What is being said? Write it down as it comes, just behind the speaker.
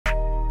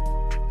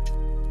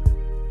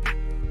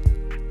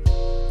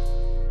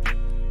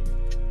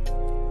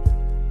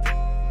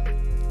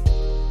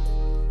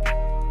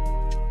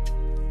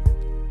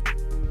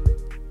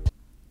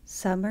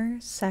Summer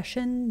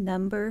session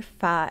number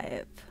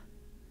 5.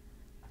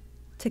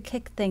 To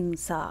kick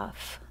things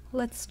off,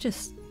 let's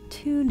just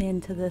tune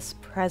into this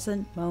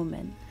present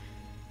moment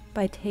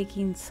by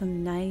taking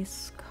some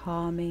nice,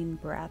 calming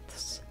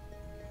breaths.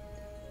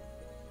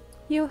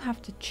 You don't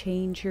have to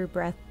change your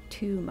breath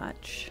too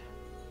much.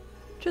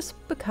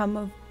 Just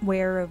become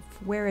aware of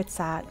where it's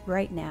at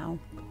right now.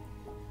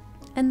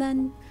 And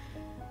then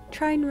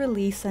try and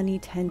release any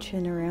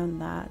tension around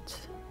that.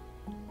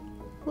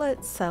 Let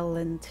it settle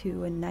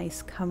into a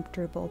nice,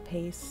 comfortable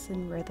pace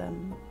and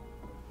rhythm.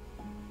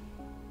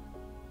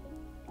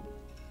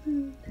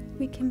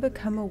 We can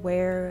become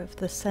aware of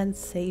the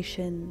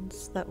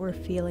sensations that we're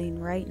feeling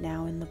right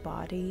now in the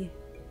body,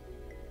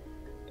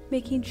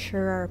 making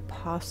sure our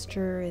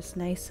posture is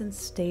nice and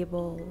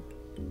stable,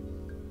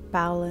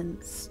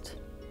 balanced,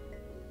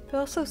 but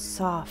also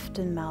soft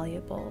and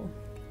malleable,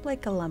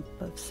 like a lump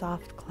of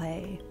soft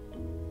clay.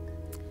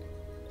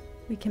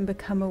 We can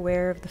become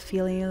aware of the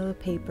feeling of the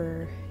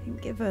paper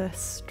and give a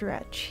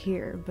stretch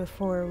here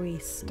before we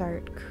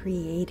start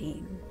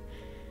creating,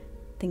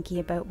 thinking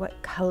about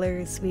what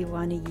colors we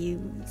want to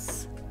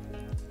use,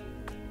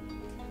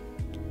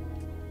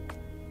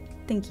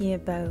 thinking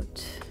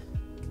about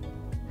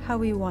how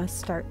we want to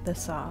start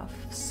this off.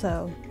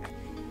 So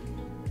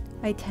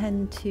I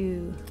tend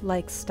to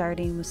like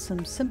starting with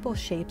some simple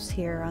shapes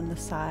here on the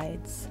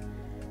sides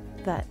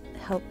that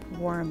help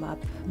warm up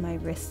my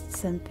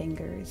wrists and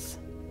fingers.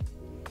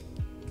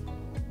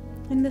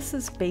 And this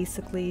is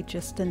basically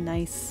just a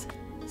nice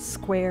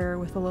square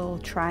with a little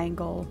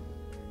triangle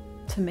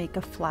to make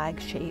a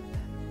flag shape.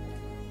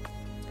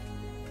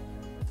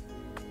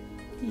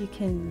 You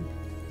can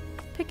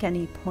pick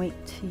any point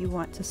you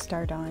want to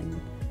start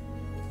on,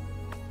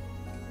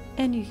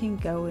 and you can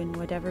go in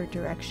whatever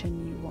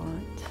direction you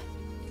want.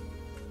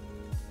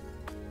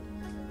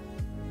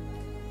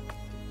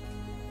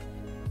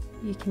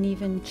 You can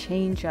even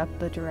change up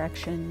the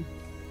direction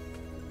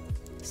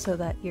so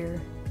that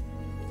you're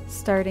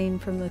starting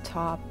from the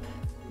top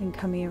and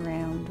coming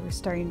around, or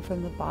starting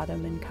from the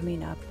bottom and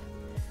coming up,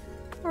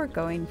 or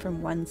going from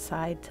one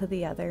side to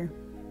the other.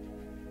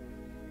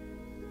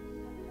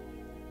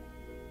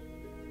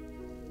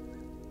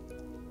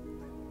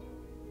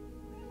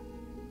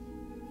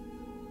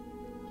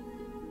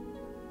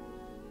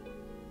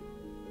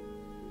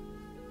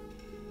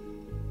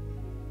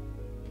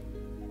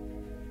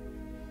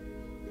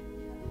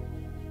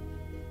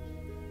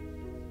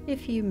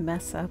 If you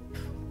mess up,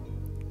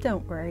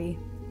 don't worry.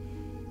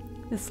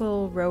 This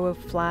little row of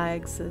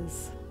flags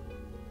is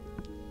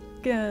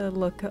gonna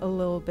look a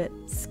little bit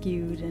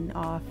skewed and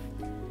off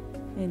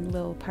in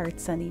little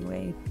parts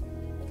anyway.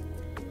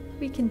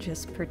 We can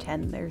just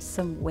pretend there's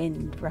some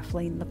wind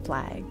ruffling the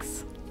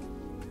flags.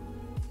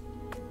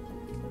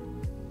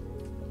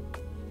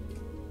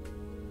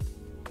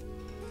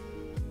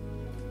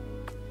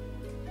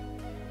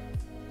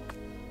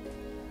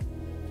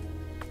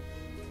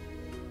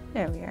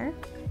 There we are.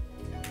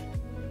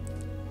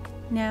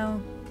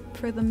 Now,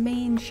 for the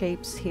main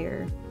shapes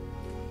here,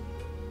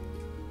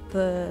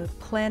 the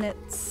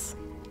planets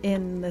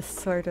in this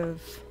sort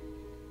of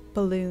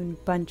balloon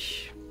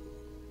bunch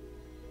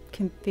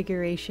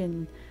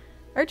configuration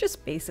are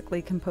just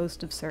basically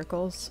composed of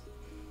circles.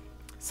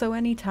 So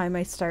anytime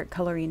I start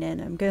coloring in,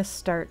 I'm going to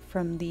start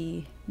from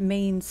the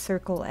main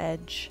circle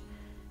edge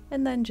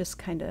and then just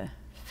kind of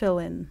fill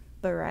in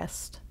the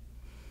rest.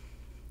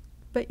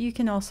 But you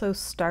can also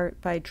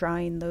start by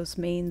drawing those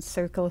main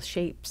circle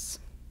shapes.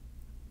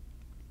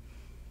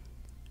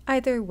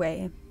 Either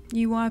way,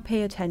 you want to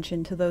pay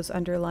attention to those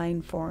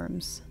underlying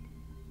forms,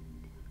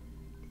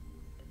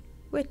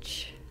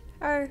 which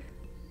are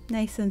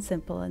nice and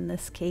simple in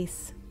this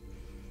case.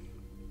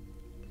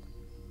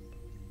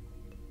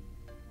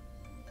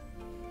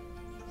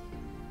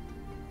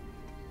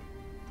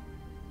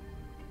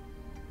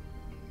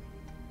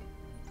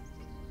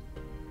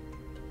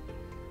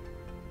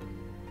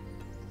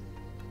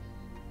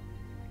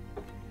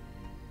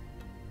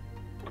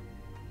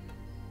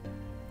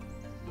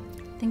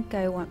 I think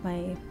I want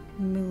my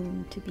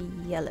moon to be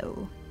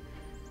yellow.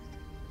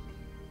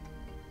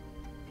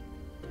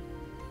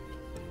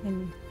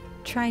 I'm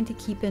trying to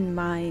keep in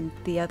mind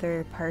the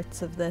other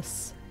parts of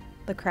this,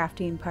 the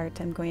crafting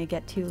part I'm going to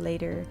get to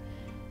later,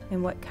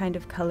 and what kind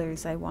of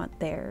colors I want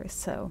there.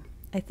 So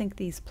I think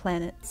these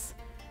planets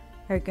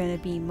are going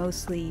to be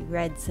mostly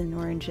reds and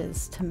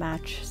oranges to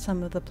match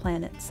some of the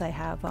planets I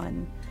have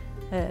on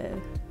a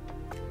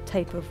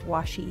type of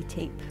washi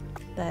tape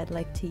that I'd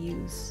like to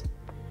use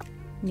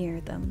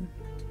near them.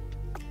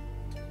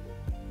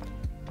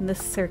 And this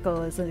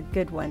circle is a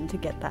good one to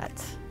get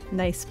that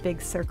nice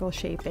big circle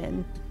shape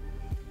in.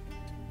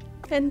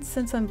 And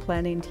since I'm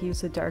planning to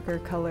use a darker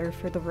color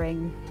for the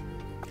ring,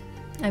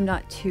 I'm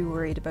not too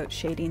worried about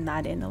shading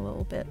that in a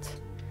little bit.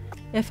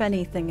 If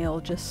anything, it'll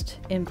just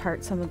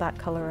impart some of that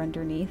color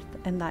underneath,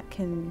 and that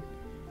can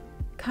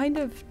kind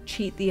of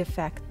cheat the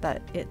effect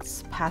that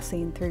it's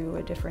passing through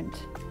a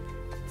different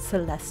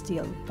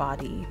celestial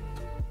body.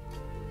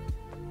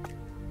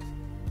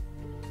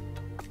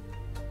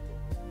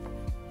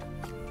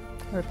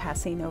 or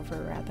passing over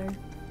rather.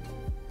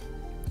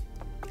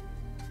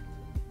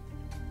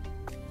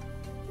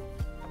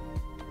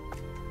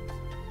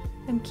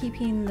 I'm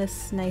keeping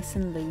this nice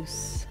and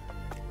loose.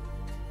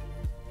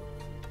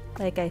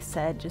 Like I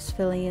said, just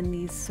filling in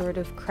these sort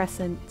of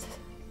crescent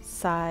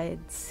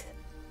sides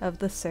of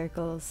the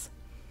circles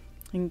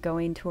and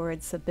going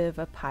towards a bit of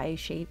a pie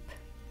shape.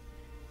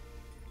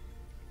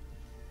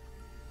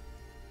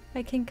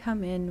 I can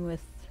come in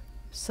with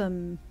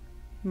some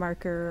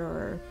marker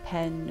or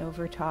pen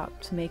over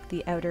top to make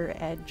the outer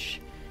edge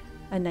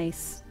a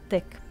nice,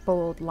 thick,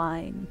 bold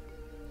line.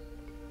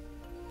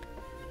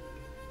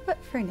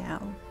 But for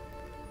now,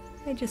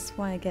 I just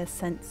want to get a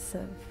sense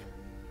of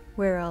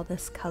where all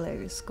this color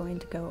is going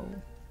to go.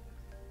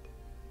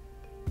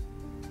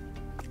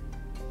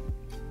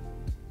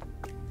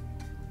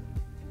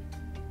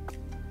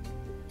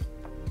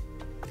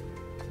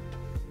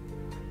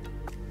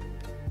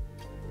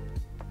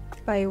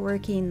 By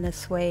working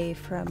this way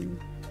from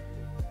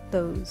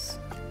those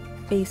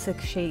basic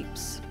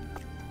shapes,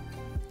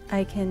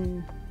 I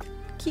can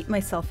keep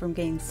myself from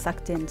getting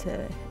sucked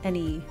into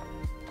any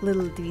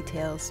little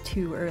details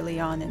too early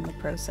on in the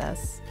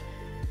process,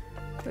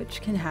 which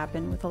can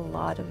happen with a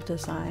lot of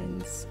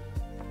designs.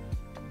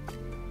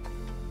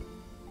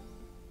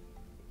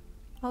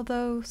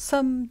 Although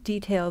some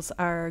details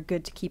are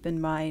good to keep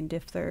in mind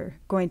if they're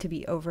going to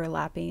be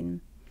overlapping.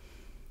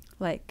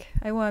 Like,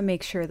 I want to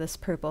make sure this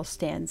purple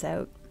stands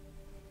out,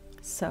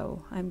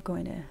 so I'm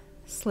going to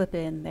slip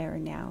it in there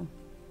now.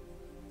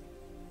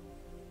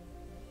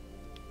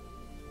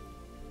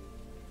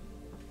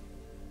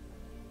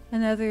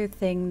 Another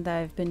thing that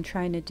I've been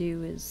trying to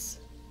do is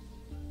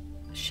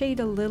shade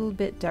a little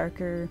bit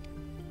darker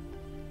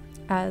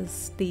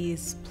as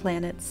these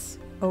planets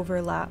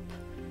overlap.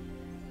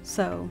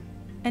 So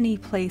any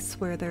place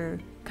where they're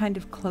kind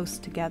of close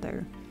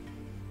together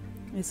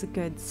is a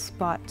good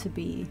spot to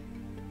be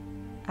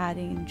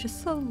adding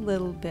just a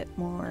little bit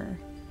more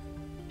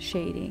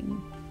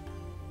shading.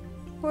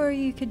 Or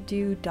you could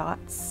do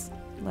dots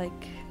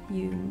like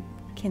you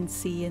can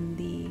see in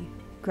the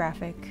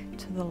graphic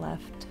to the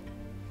left,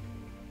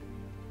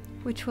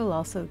 which will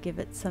also give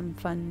it some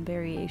fun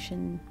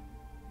variation.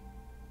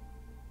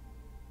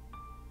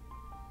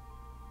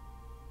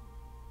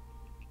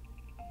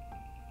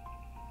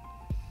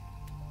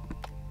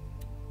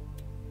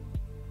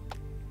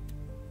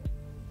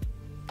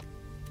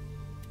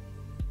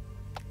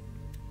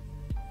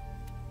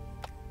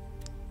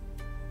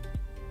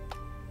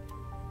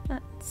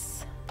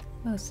 That's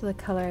most of the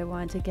color I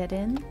want to get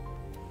in.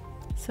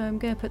 So I'm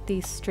going to put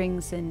these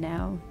strings in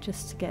now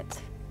just to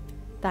get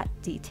that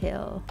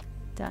detail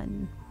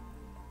done.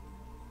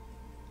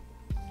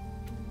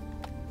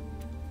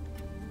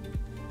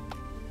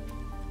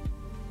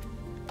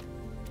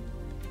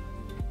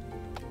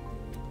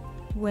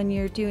 When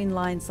you're doing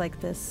lines like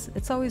this,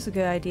 it's always a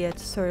good idea to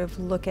sort of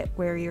look at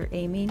where you're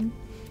aiming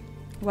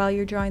while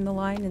you're drawing the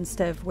line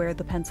instead of where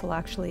the pencil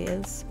actually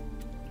is.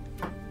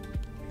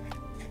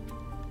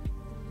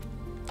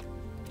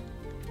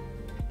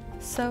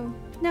 So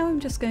now I'm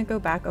just going to go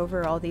back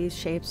over all these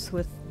shapes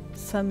with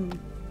some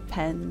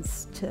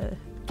pens to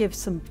give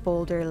some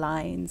bolder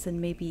lines and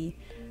maybe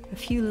a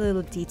few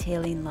little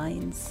detailing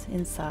lines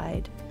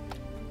inside,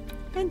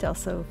 and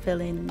also fill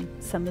in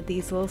some of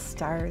these little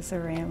stars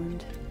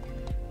around,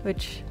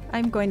 which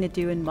I'm going to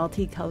do in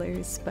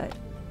multicolors, but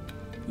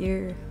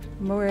you're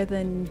more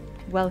than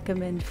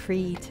welcome and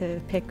free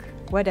to pick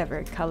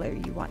whatever color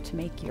you want to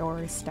make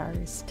your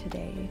stars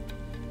today.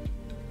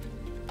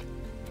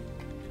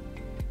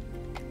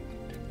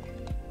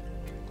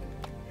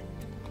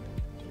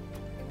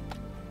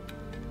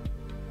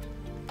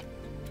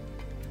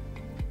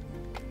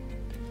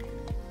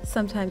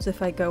 Sometimes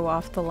if I go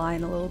off the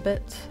line a little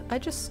bit, I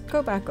just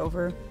go back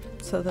over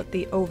so that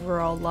the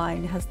overall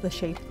line has the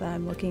shape that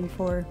I'm looking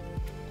for.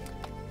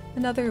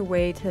 Another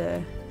way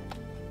to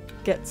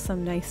get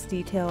some nice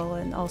detail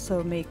and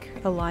also make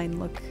a line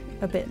look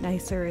a bit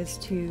nicer is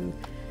to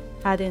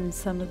add in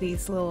some of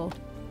these little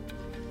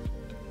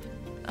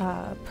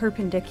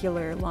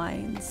perpendicular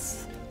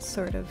lines,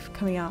 sort of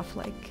coming off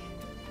like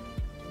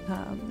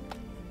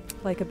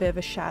a bit of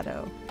a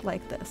shadow,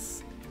 like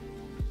this.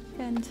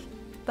 And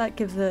that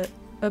gives it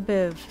a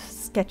bit of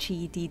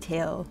sketchy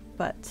detail,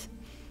 but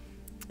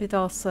it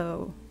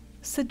also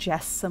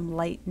suggests some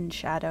light and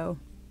shadow.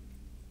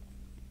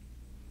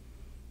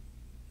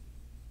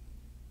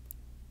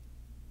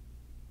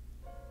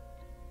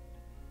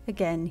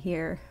 Again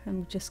here,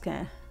 I'm just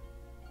gonna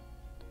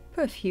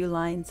put a few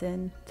lines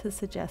in to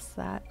suggest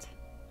that.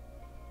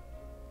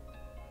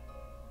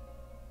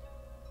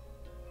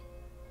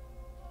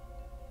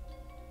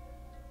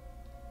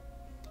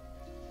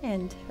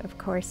 And of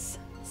course,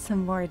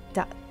 some more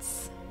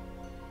dots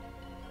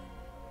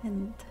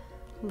and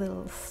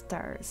little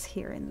stars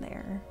here and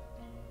there.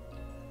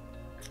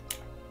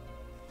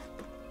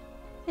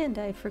 And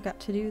I forgot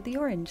to do the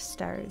orange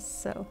stars,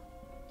 so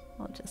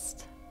I'll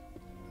just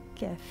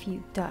get a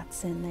few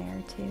dots in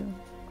there too.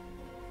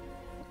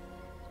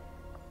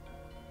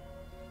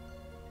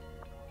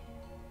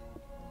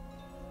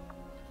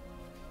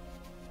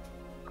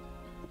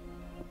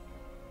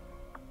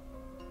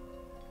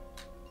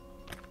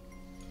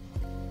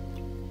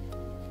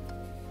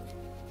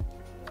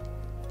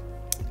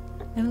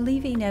 I'm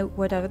leaving out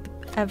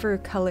whatever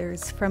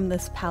colors from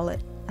this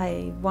palette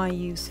I want to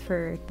use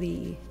for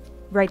the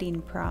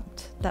writing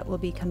prompt that will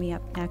be coming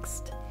up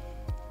next.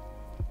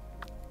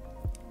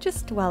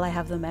 Just while I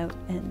have them out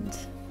and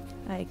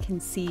I can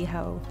see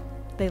how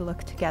they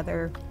look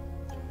together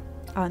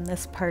on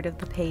this part of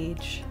the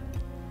page.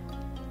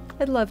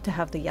 I'd love to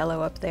have the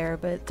yellow up there,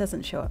 but it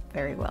doesn't show up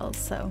very well,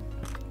 so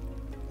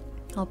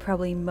I'll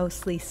probably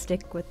mostly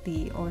stick with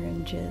the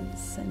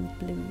oranges and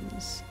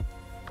blues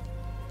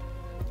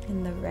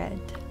and the red.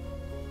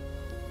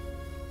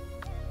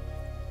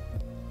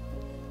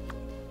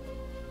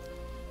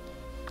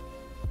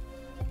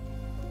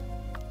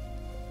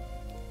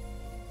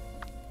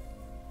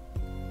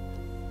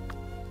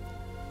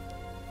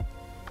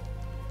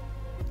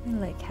 I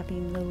like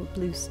having little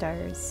blue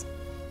stars.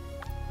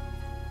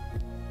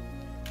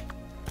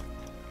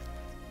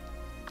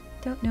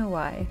 Don't know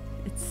why.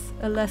 It's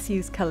a less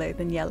used color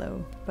than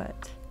yellow,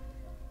 but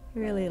I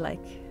really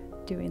like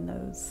doing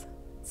those.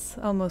 It's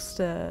almost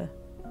a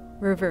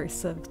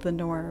reverse of the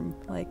norm,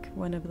 like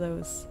one of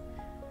those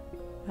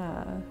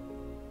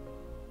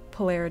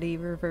polarity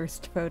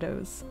reversed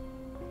photos.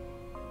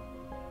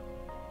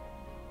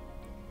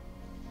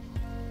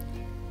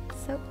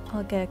 So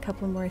I'll get a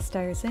couple more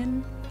stars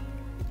in.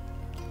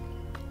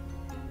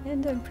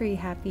 And I'm pretty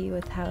happy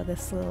with how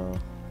this little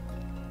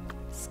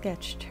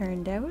sketch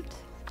turned out.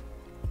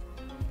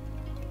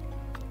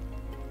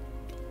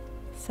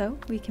 So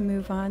we can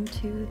move on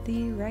to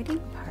the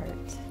writing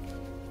part.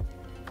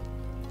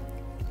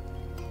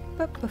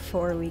 But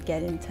before we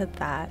get into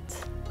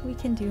that, we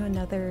can do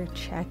another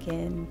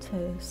check-in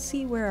to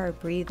see where our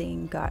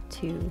breathing got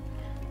to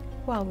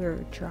while we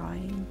were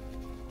drawing.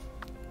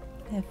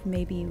 If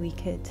maybe we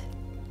could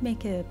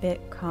make it a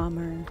bit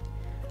calmer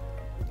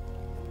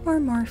or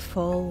more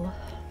full,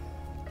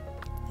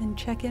 and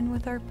check in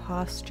with our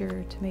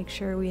posture to make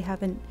sure we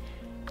haven't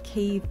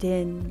caved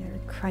in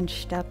or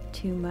crunched up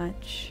too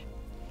much.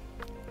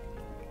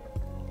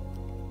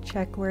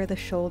 Check where the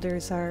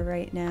shoulders are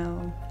right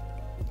now.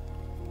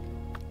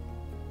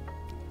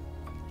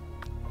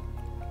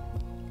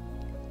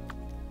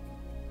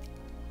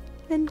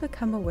 And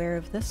become aware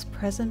of this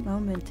present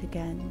moment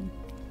again.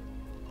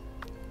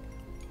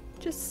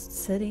 Just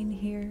sitting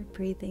here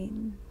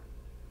breathing.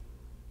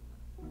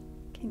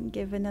 Can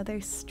give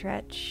another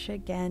stretch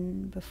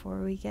again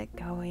before we get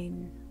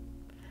going.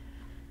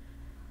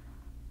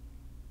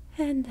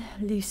 And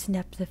loosen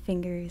up the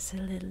fingers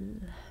a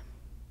little.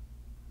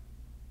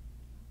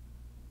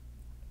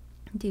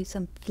 Do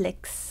some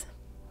flicks.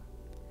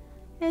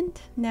 And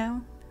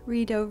now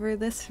read over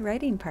this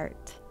writing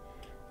part.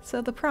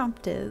 So the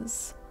prompt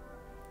is,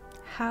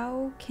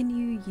 how can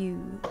you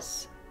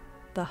use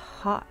the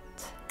hot,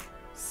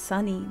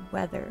 sunny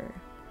weather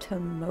to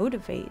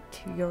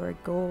motivate your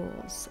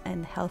goals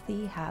and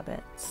healthy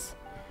habits?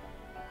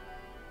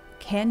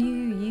 Can you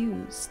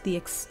use the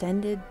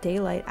extended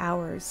daylight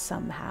hours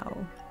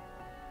somehow?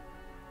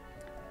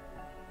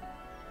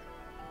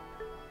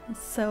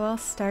 So I'll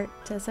start,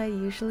 as I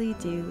usually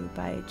do,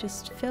 by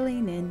just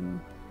filling in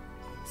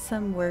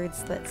some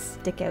words that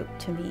stick out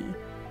to me,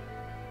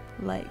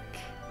 like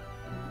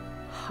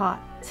hot,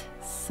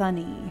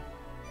 sunny,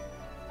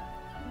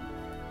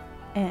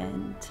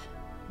 and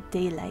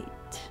daylight.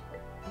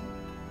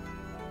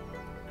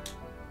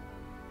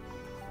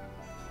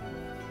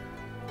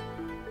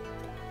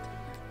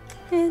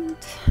 And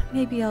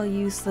maybe I'll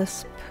use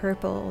this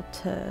purple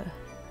to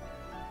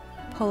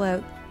pull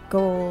out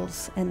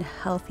goals and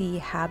healthy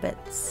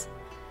habits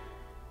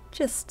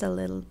just a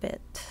little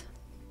bit.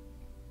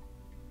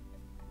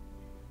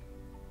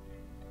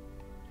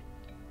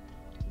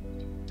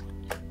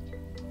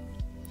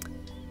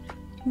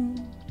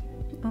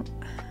 Oh.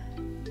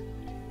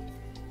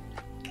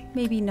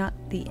 Maybe not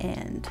the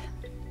and.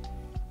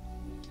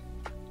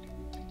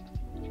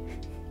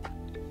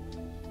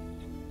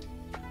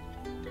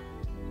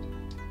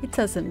 It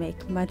doesn't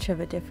make much of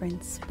a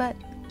difference, but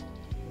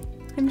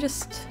I'm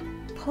just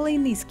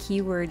pulling these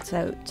keywords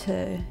out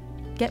to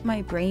get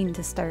my brain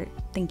to start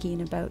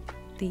thinking about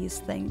these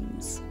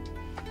things.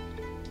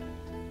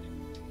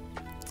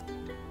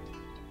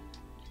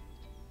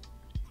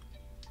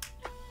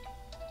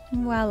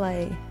 While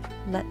I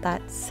let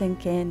that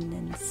sink in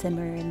and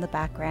simmer in the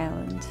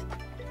background,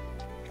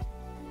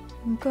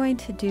 I'm going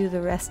to do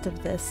the rest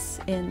of this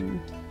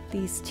in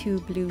these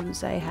two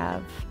blues I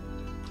have.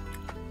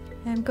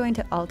 I'm going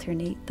to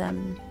alternate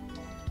them.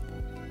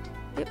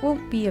 It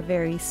won't be a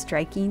very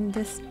striking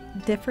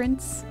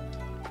difference,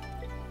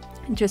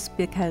 just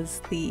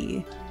because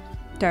the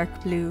dark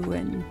blue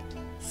and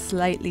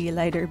slightly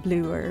lighter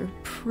blue are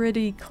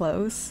pretty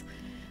close,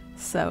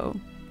 so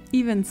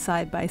even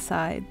side by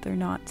side they're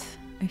not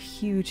a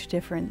huge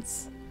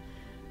difference,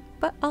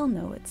 but I'll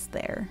know it's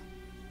there.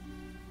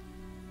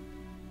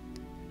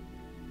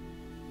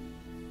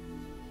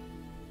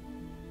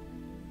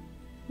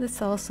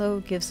 This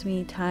also gives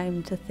me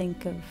time to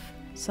think of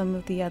some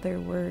of the other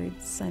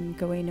words I'm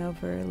going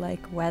over, like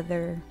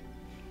weather,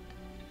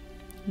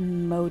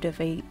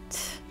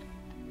 motivate,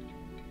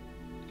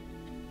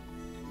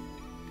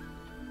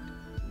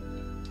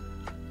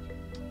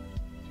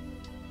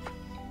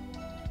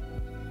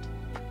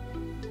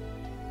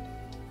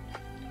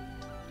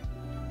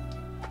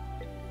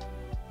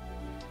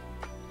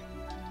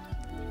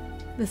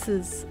 This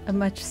is a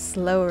much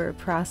slower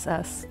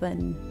process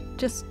than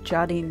just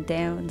jotting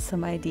down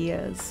some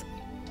ideas.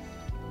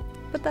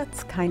 But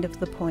that's kind of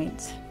the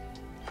point.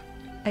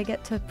 I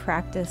get to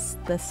practice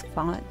this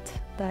font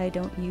that I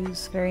don't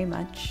use very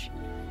much.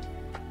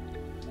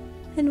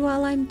 And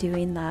while I'm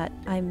doing that,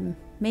 I'm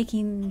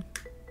making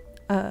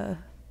a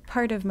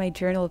part of my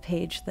journal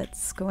page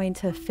that's going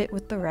to fit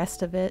with the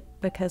rest of it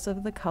because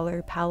of the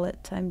color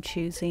palette I'm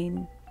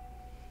choosing.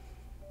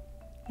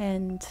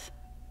 And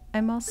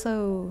I'm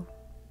also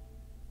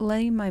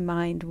letting my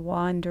mind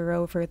wander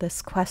over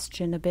this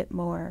question a bit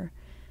more,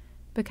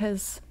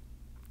 because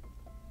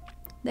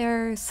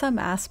there are some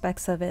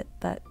aspects of it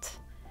that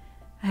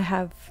I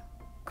have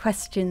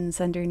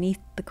questions underneath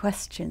the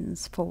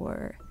questions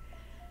for.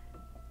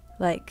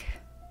 Like,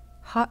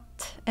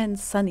 hot and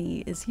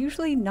sunny is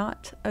usually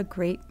not a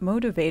great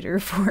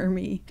motivator for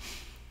me.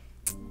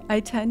 I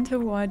tend to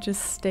want to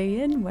just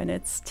stay in when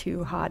it's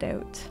too hot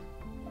out.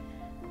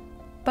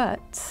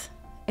 But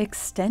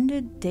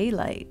extended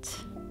daylight,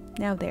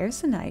 now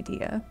there's an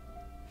idea.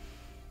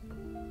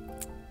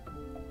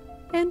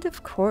 And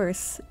of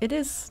course, it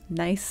is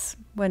nice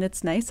when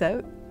it's nice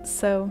out,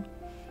 so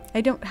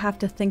I don't have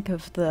to think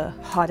of the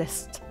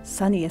hottest,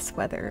 sunniest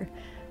weather.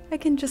 I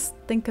can just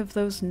think of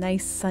those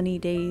nice sunny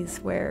days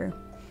where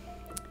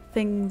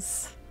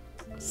things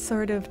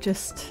sort of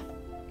just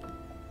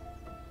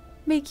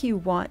make you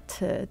want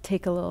to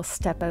take a little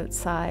step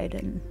outside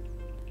and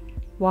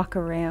walk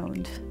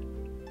around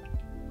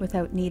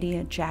without needing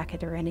a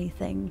jacket or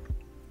anything.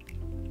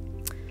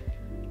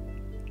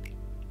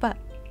 But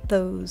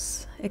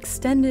those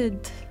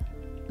extended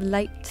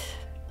light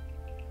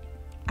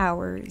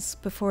hours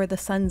before the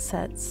sun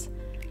sets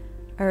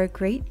are a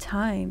great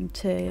time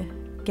to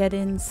get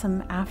in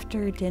some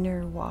after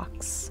dinner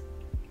walks.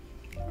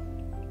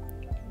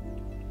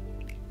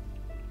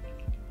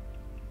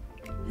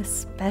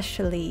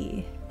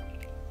 Especially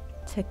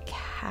to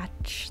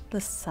catch the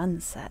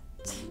sunset.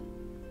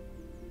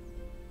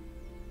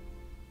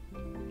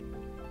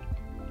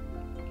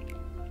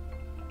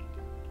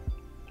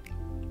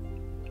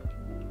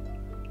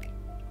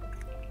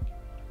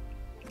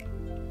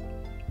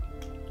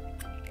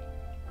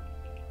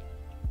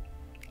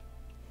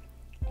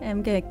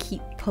 I'm gonna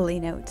keep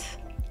pulling out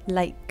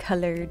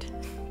light-colored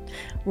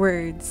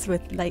words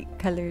with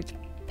light-colored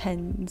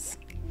pens,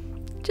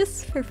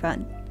 just for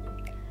fun.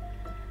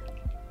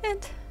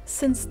 And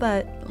since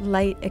that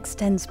light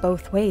extends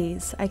both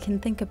ways, I can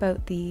think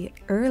about the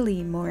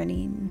early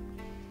morning,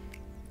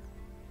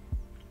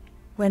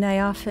 when I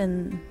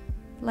often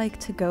like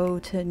to go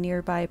to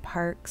nearby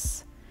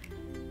parks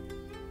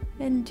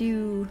and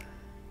do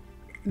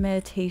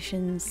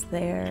meditations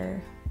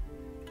there.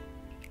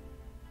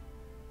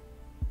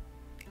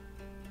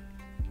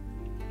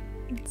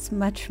 It's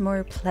much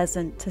more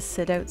pleasant to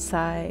sit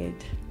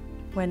outside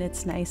when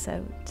it's nice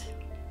out.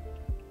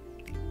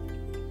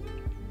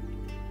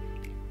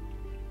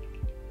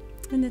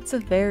 And it's a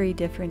very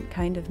different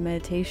kind of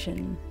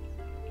meditation.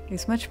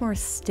 There's much more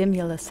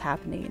stimulus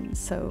happening,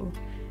 so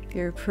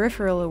your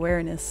peripheral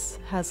awareness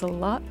has a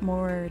lot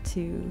more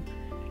to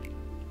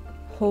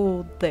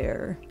hold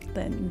there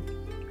than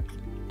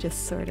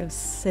just sort of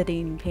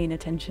sitting, paying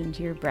attention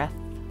to your breath.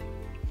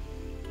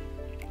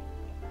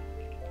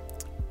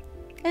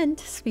 And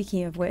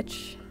speaking of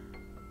which,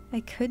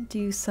 I could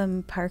do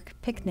some park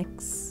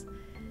picnics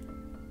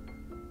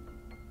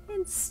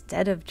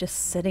instead of just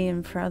sitting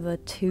in front of the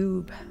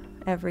tube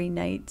every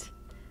night.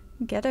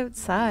 Get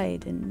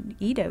outside and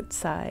eat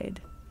outside.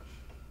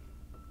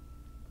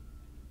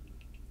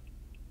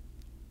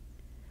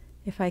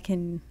 If I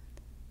can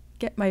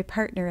get my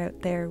partner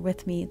out there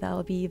with me,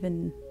 that'll be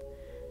even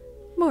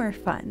more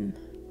fun.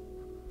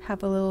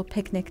 Have a little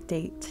picnic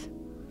date.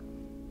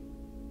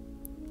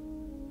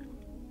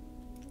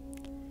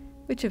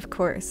 Which of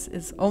course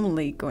is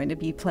only going to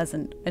be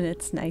pleasant when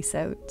it's nice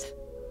out.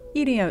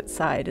 Eating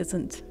outside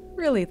isn't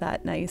really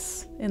that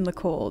nice in the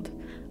cold,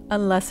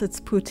 unless it's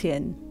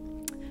poutine.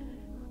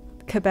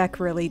 Quebec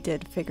really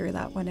did figure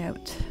that one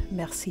out.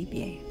 Merci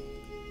bien.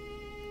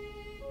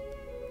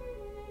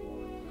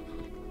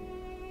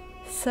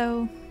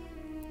 So,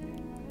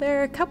 there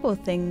are a couple of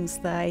things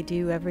that I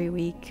do every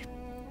week,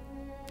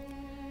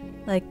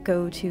 like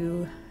go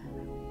to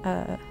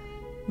a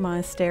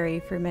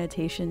monastery for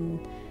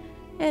meditation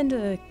and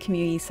a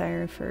community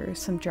center for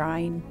some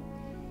drawing.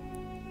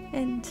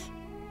 And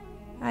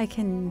I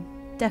can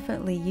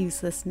definitely use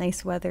this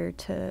nice weather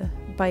to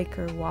bike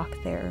or walk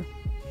there,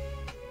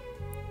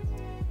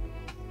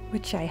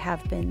 which I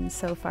have been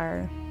so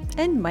far,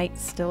 and might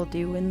still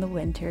do in the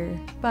winter,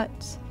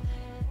 but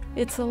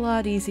it's a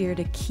lot easier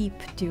to keep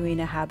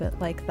doing a habit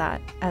like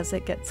that as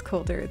it gets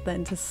colder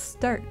than to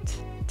start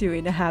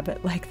doing a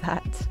habit like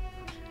that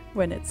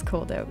when it's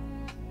cold out.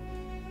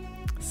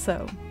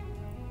 So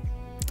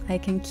I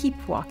can keep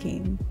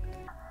walking,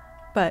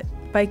 but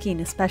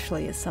biking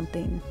especially is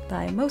something that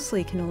I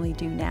mostly can only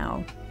do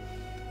now.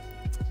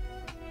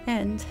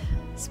 And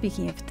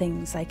speaking of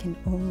things I can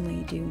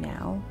only do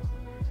now,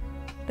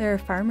 there are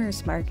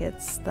farmers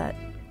markets that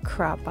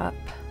crop up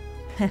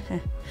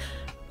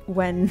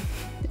when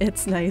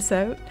it's nice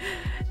out,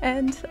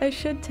 and I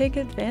should take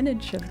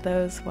advantage of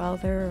those while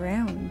they're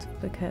around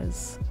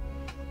because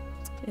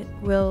it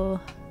will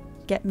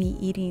get me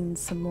eating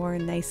some more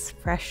nice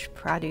fresh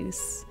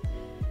produce,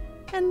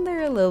 and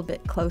they're a little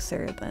bit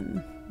closer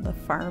than the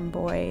Farm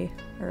Boy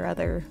or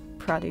other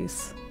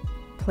produce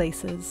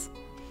places.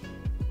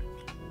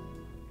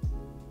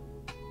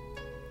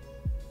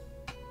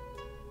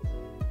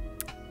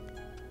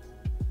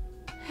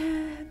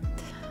 And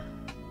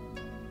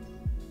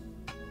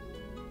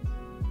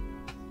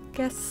I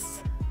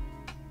guess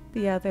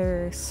the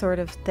other sort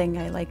of thing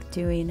I like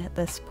doing at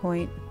this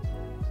point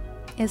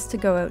is to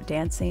go out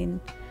dancing.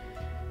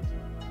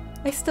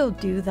 I still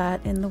do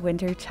that in the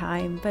winter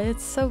time, but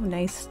it's so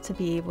nice to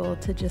be able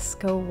to just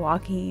go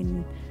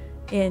walking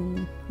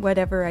in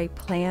whatever I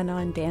plan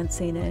on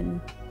dancing in,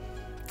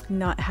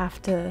 not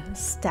have to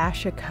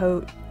stash a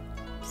coat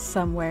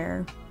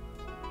somewhere.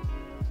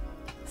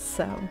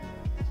 So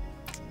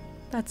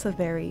that's a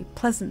very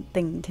pleasant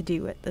thing to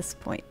do at this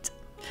point.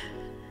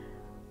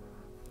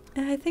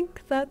 And I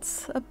think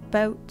that's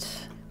about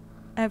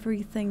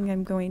everything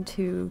I'm going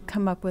to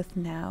come up with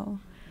now.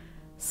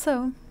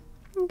 So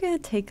I'm going to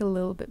take a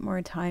little bit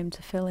more time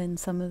to fill in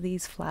some of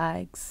these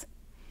flags.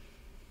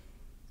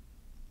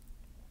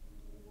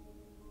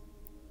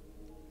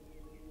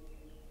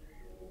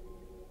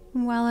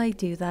 And while I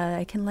do that,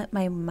 I can let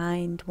my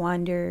mind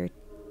wander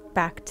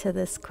back to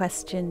this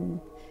question.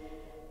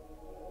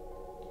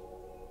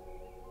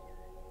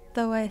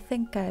 Though I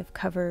think I've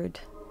covered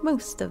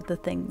most of the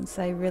things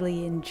I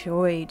really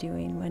enjoy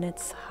doing when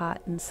it's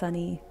hot and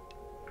sunny.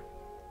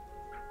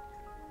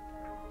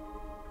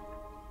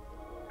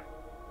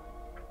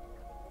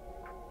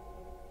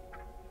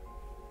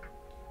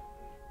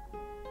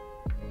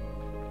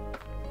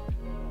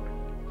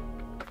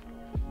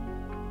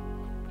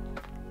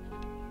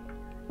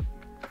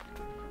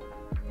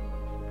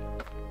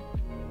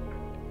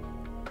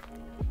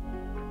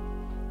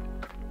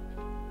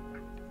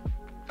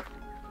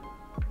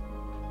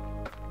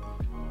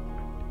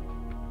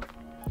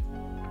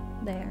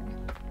 There.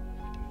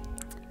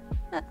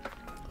 That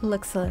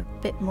looks a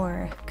bit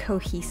more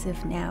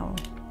cohesive now,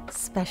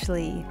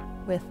 especially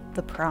with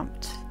the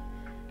prompt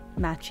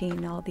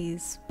matching all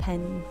these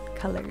pen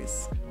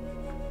colors.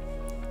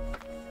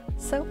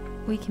 So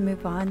we can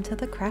move on to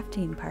the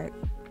crafting part.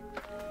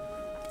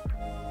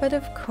 But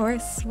of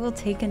course, we'll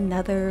take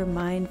another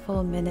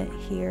mindful minute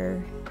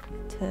here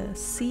to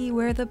see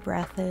where the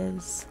breath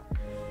is.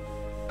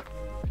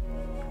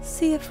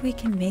 See if we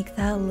can make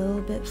that a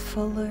little bit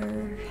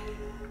fuller,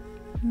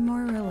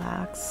 more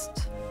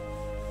relaxed.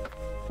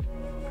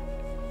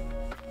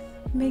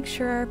 Make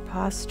sure our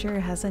posture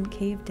hasn't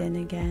caved in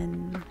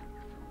again.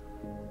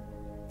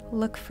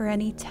 Look for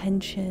any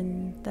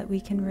tension that we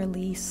can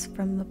release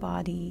from the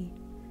body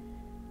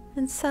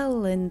and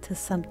settle into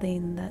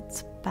something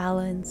that's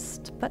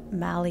balanced but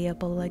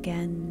malleable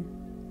again.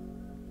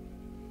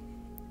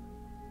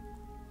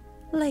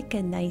 Like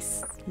a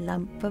nice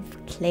lump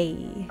of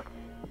clay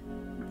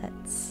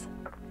that's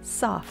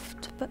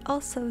soft but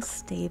also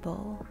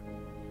stable.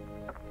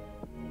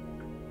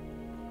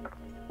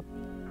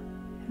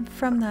 And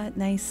from that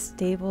nice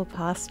stable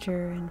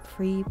posture and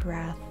free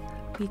breath,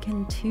 we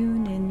can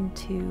tune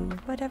into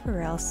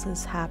whatever else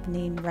is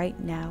happening right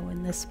now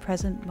in this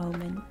present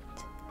moment.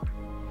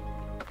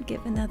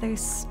 Give another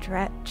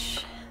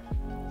stretch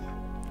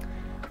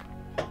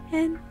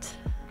and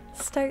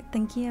start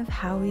thinking of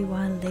how we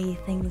want to lay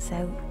things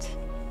out.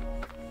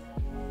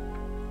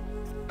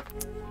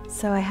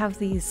 So I have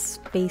these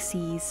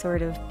spacey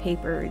sort of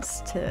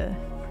papers to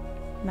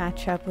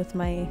match up with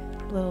my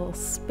little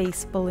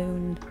space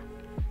balloon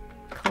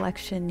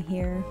collection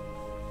here,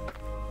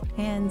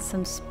 and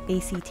some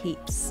spacey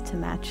tapes to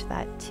match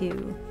that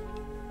too.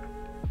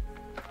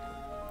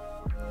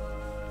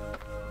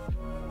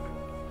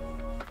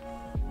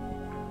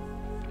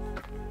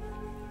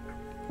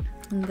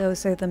 And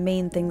those are the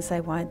main things I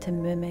wanted to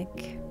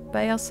mimic, but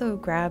I also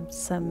grabbed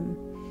some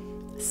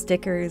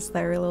stickers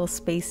that are a little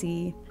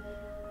spacey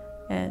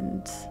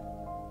and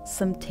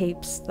some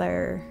tapes that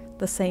are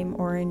the same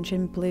orange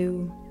and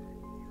blue.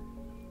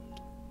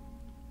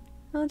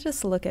 I'll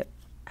just look at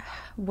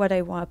what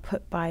I want to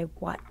put by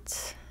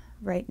what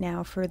right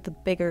now for the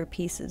bigger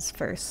pieces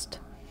first.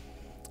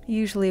 I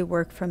usually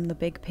work from the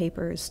big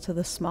papers to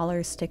the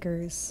smaller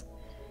stickers,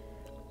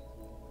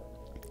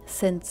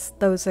 since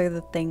those are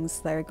the things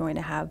that are going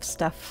to have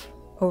stuff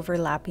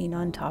overlapping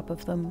on top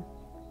of them.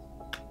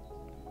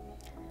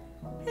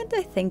 And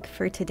I think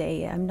for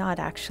today I'm not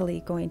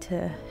actually going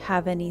to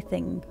have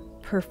anything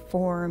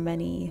perform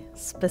any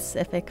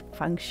specific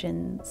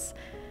functions,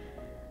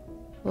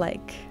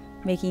 like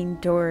making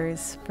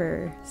doors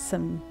for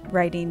some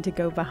writing to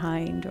go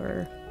behind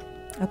or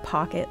a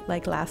pocket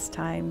like last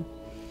time.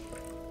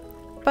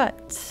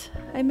 But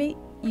I may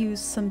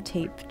use some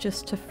tape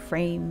just to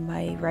frame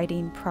my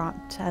writing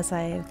prompt as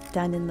I've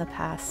done in the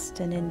past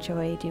and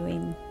enjoy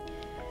doing,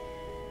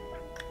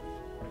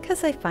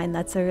 because I find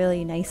that's a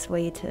really nice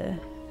way to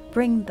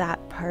bring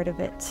that part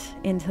of it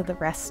into the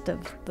rest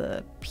of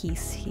the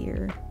piece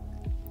here.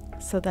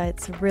 so that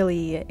it's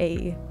really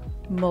a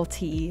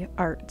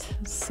multi-art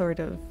sort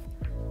of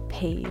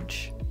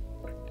page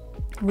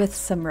with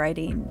some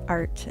writing,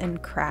 art,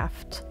 and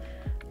craft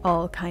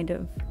all kind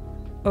of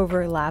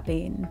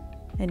overlapping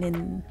and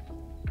in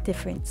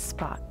different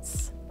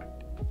spots.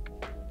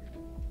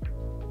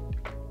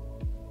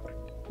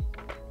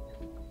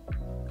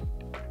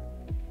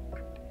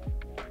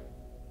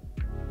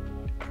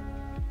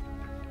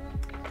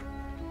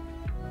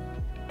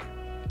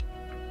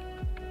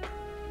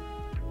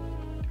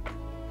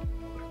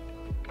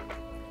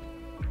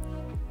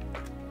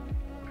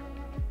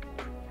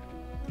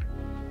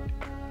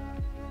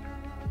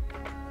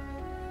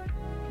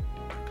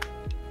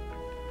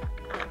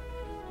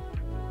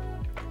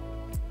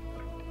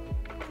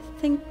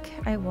 I think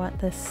I want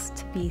this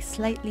to be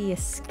slightly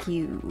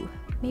askew.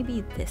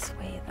 Maybe this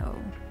way though.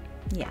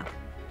 Yeah,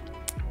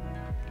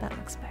 that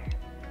looks better.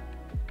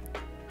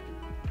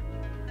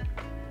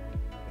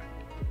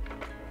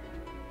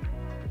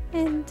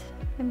 And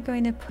I'm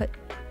going to put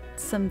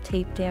some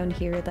tape down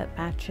here that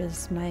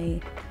matches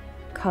my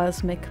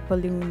cosmic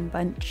balloon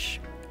bunch.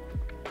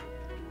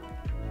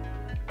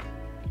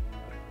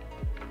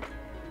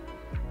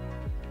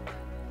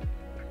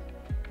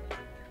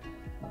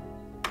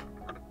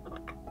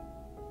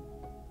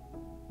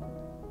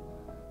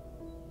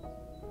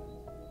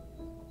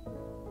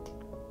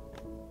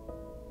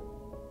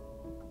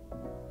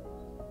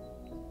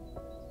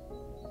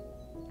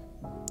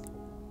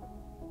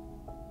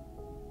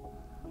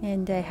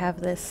 And I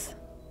have this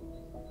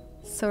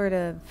sort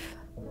of,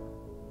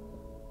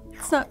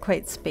 it's not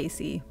quite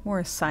spacey,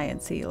 more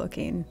sciencey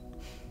looking,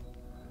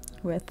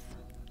 with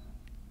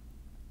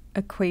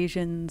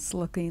equations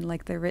looking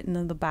like they're written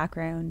in the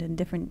background and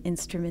different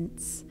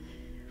instruments.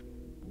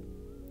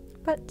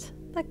 But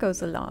that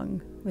goes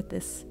along with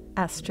this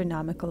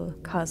astronomical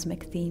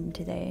cosmic theme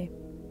today.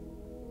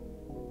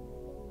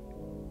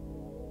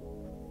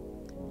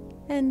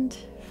 And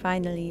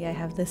finally, I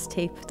have this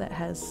tape that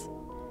has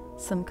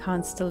some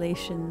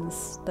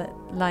constellations that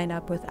line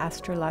up with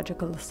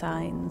astrological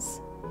signs,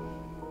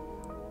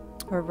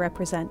 or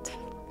represent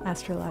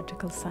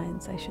astrological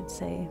signs, I should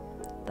say,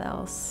 that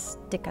I'll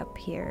stick up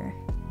here.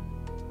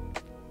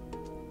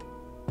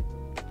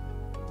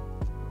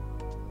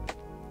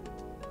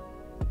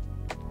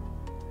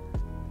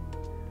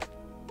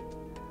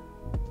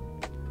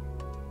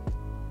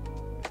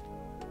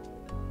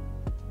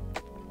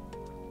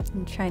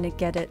 I'm trying to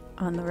get it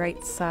on the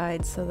right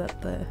side so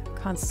that the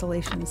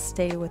constellations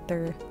stay with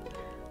their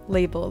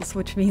labels,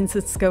 which means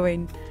it's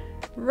going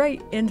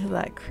right into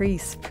that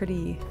crease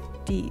pretty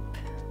deep.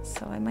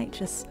 So I might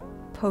just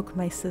poke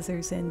my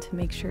scissors in to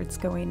make sure it's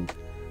going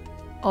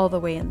all the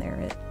way in there.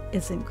 It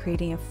isn't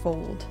creating a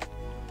fold.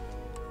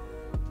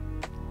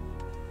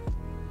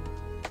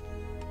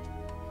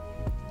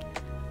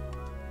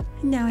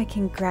 Now I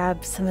can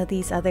grab some of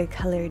these other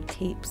colored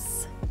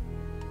tapes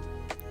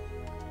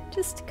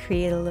just to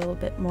create a little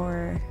bit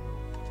more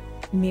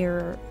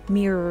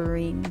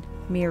mirroring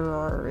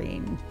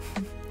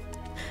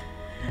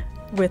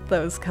with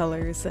those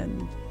colors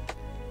and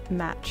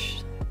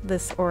match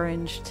this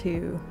orange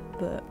to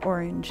the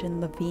orange in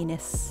the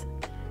Venus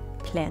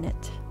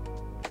planet.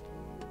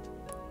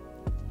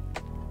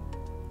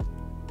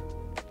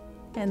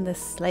 And this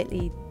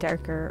slightly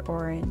darker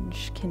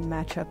orange can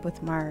match up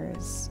with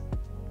Mars.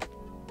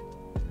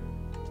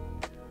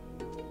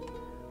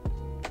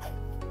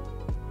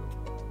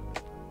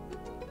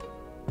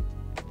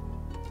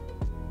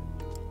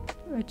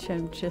 Which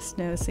I'm just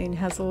noticing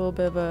has a little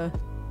bit of a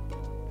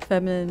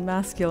feminine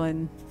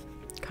masculine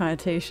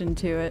connotation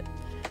to it.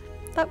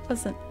 That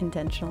wasn't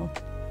intentional,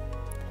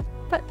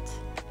 but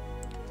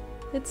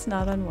it's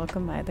not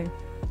unwelcome either.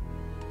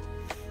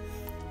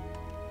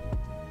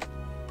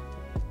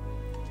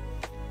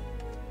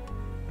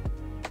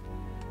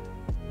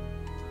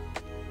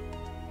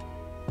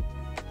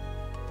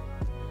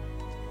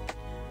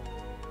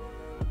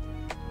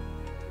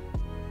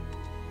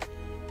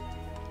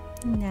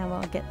 Now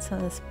I'll get some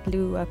of this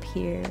blue up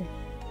here.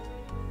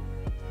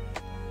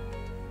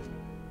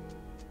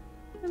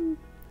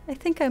 I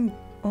think I'm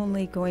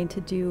only going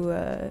to do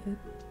a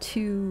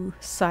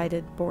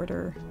two-sided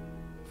border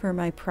for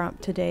my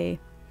prompt today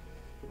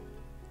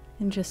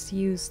and just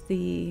use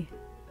the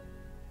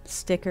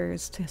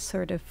stickers to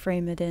sort of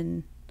frame it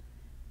in.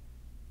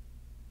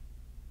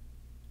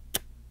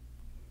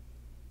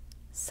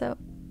 So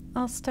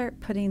I'll start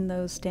putting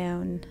those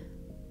down.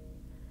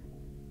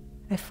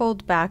 I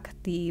fold back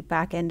the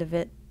back end of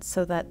it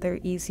so that they're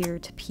easier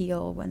to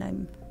peel when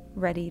I'm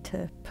ready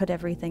to put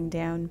everything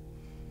down.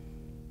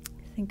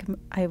 I think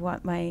I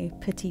want my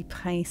Petit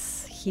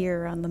Prince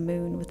here on the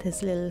moon with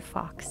his little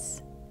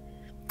fox.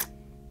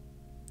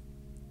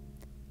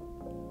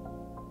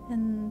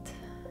 And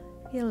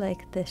I feel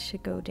like this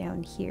should go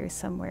down here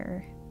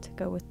somewhere to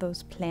go with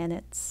those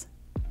planets.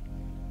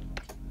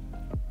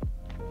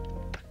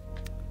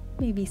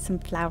 Maybe some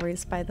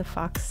flowers by the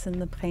fox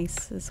and the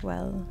prince as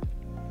well.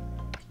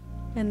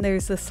 And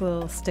there's this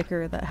little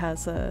sticker that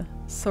has a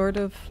sort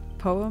of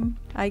poem,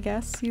 I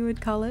guess you would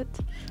call it.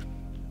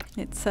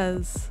 It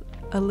says,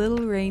 A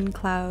little rain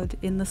cloud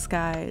in the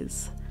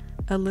skies,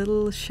 a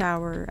little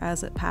shower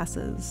as it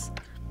passes,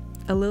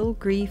 a little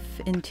grief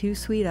in two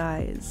sweet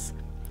eyes.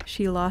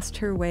 She lost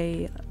her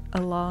way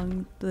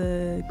along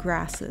the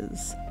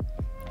grasses.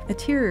 A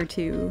tear or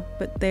two,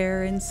 but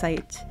there in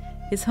sight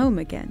is home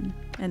again,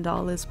 and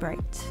all is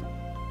bright.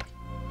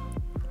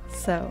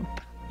 So,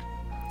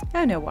 I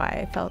don't know why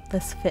I felt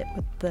this fit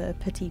with the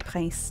Petit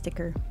Prince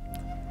sticker.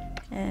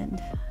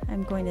 And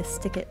I'm going to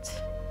stick it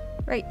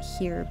right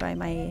here by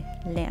my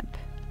lamp,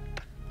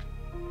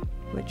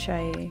 which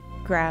I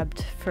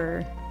grabbed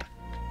for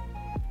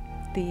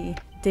the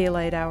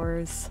daylight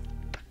hours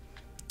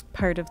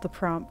part of the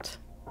prompt.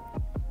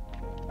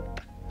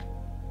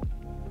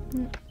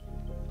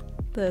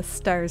 The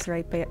stars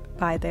right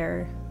by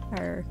there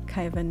are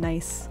kind of a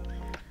nice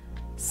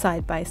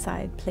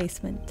side-by-side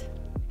placement.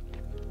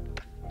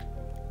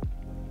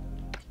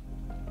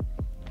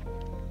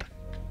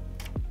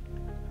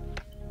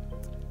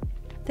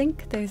 I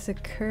think there's a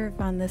curve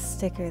on this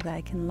sticker that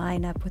I can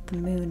line up with the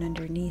moon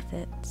underneath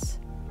it.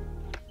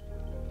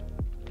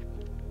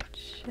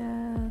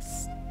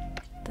 Just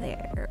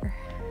there.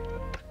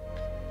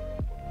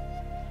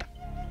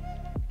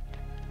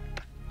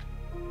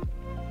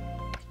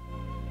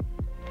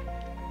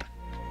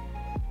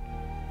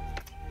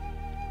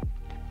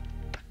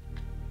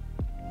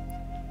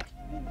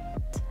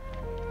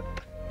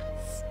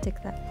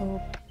 Stick that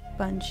little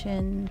bunch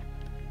in.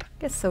 I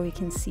guess so we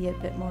can see it a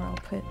bit more, I'll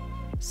put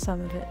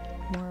some of it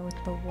more with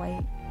the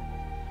white.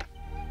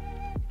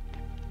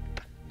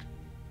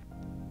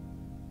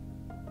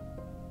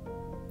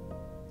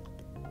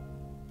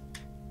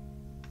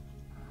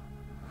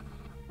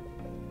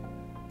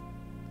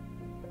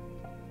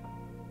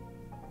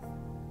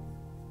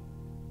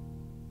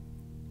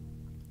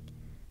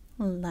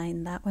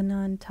 Line that one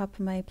on top of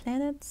my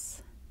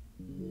planets.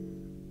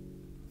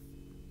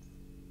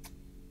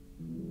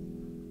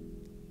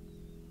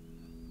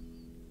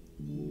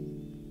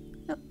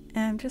 Oh, and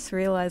I'm just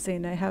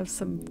realizing I have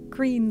some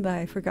green that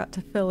I forgot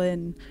to fill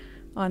in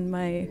on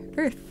my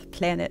Earth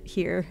planet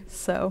here,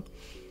 so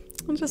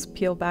I'll just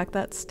peel back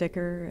that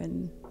sticker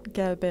and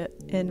get a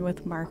bit in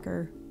with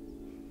marker.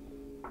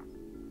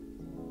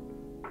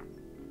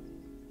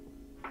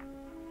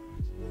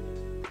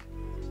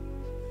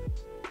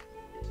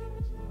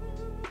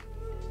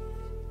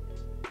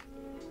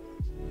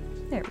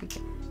 There we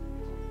go.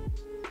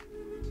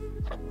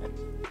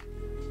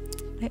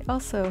 I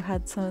also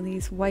had some of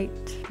these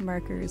white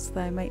markers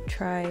that I might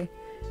try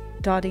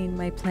dotting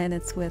my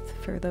planets with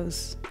for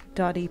those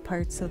dotty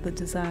parts of the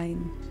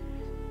design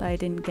that I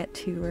didn't get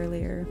to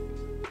earlier.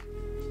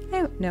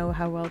 I don't know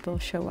how well they'll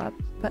show up,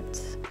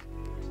 but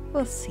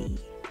we'll see.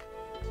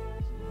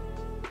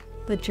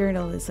 The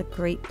journal is a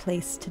great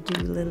place to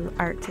do little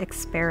art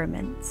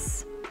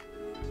experiments.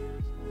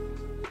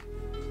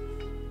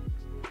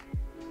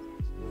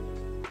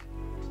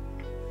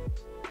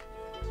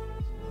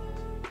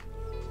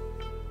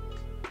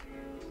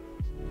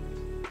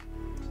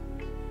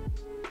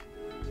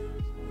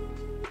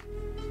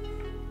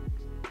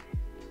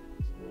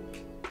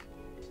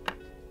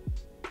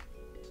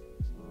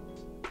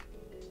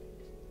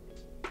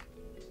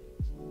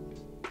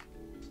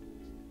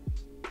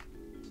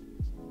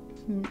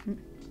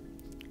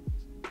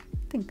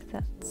 I think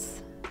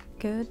that's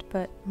good,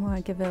 but I want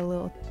to give it a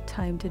little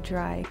time to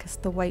dry because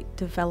the white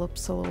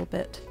develops a little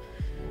bit.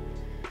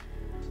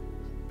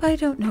 But I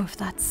don't know if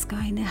that's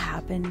going to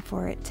happen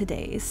for it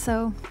today,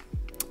 so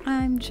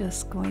I'm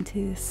just going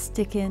to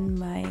stick in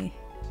my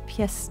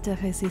pièce de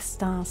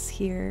résistance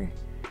here,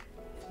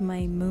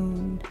 my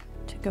moon,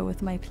 to go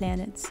with my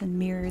planets and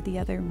mirror the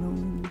other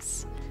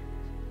moons.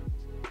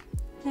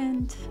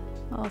 And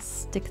I'll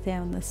stick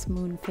down this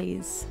moon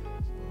phase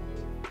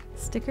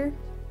sticker,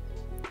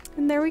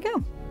 and there we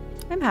go.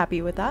 I'm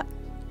happy with that.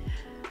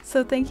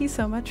 So thank you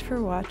so much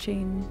for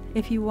watching.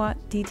 If you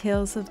want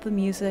details of the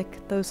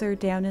music, those are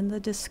down in the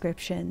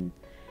description.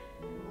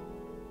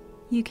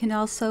 You can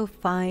also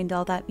find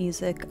all that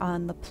music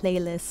on the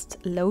playlist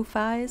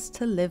Lo-Fi's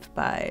to Live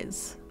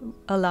By's,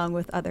 along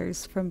with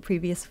others from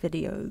previous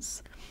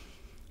videos.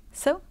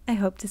 So I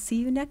hope to see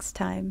you next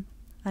time.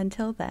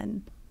 Until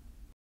then.